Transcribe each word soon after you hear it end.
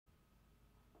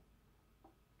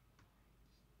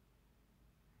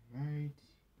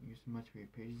so much for your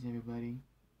patience, everybody.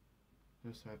 So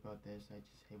sorry about this. I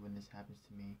just hate when this happens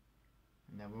to me.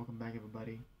 And welcome back,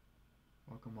 everybody.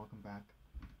 Welcome back.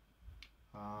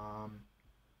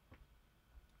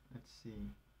 Let's see.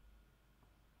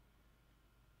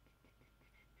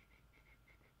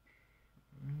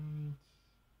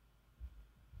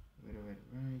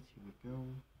 Right. Here we go.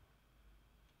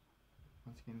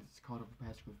 Once again, this is called Over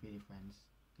Past Graffiti Friends.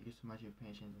 Thank you so much for your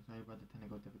patience. I'm sorry about the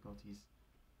technical difficulties.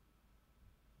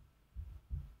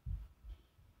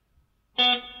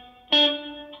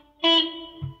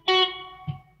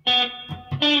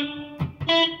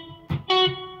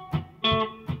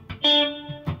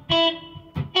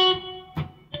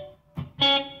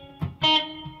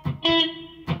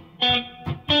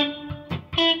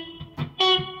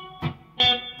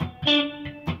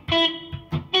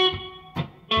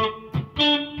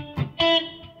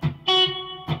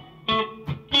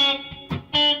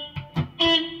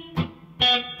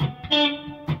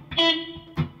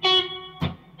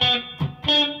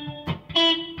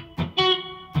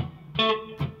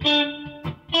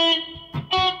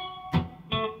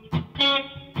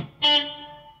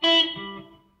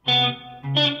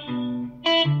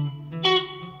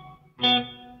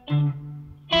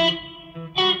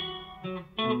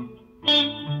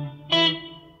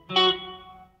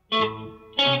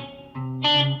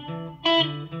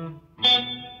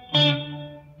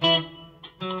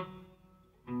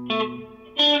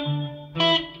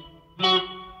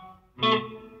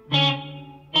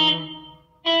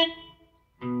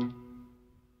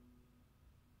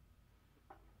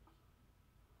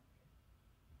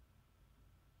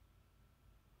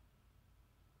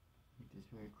 It's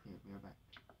very clear. We are back.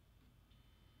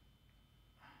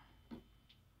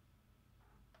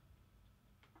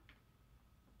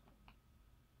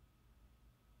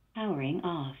 Powering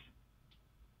off.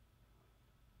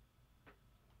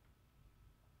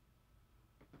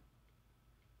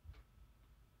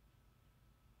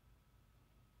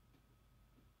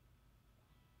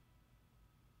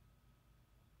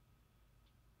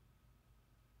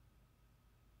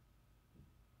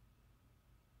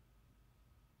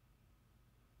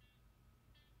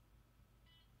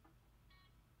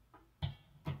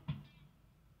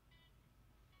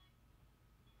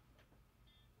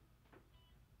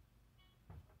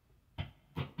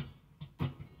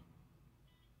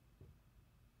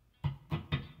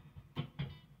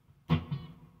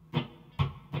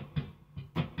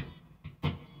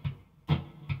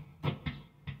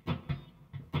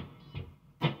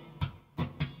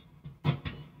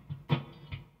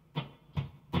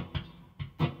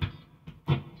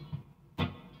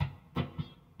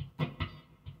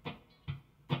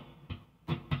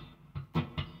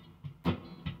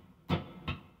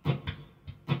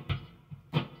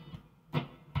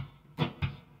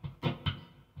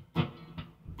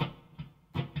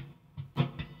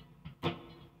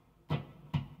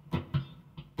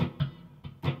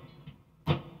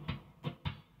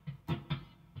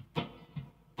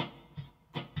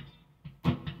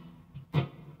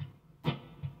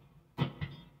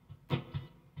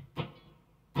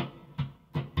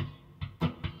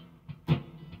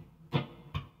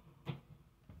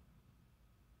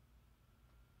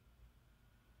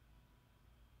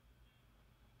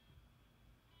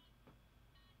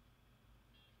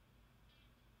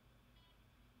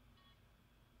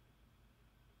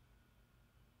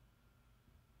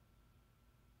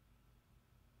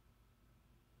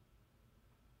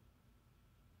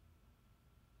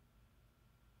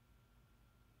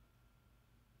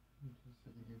 Just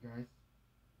sitting here, guys.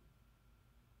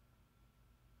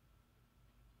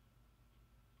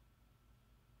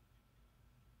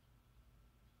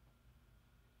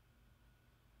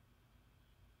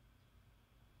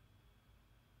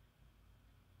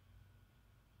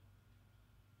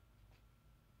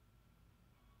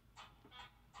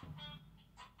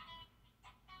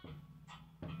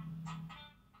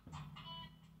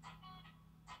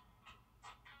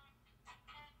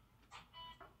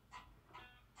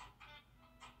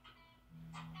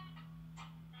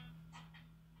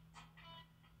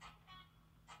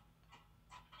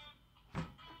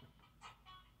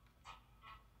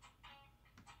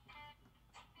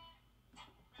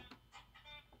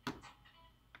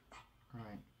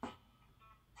 Alright.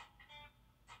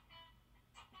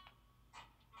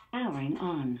 Powering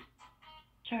on.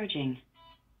 Charging.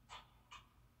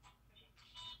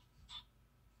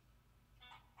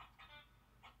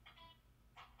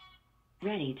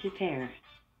 Ready to pair.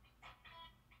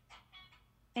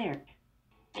 Pair.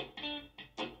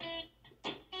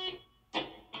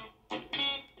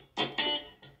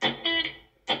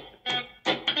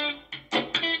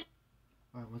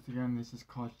 Once again, this is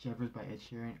called Shivers by Ed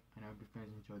Sheeran, and I hope you guys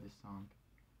enjoy this song.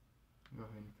 Go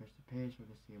ahead and refresh the page so we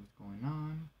can see what's going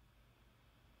on.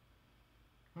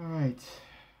 Alright.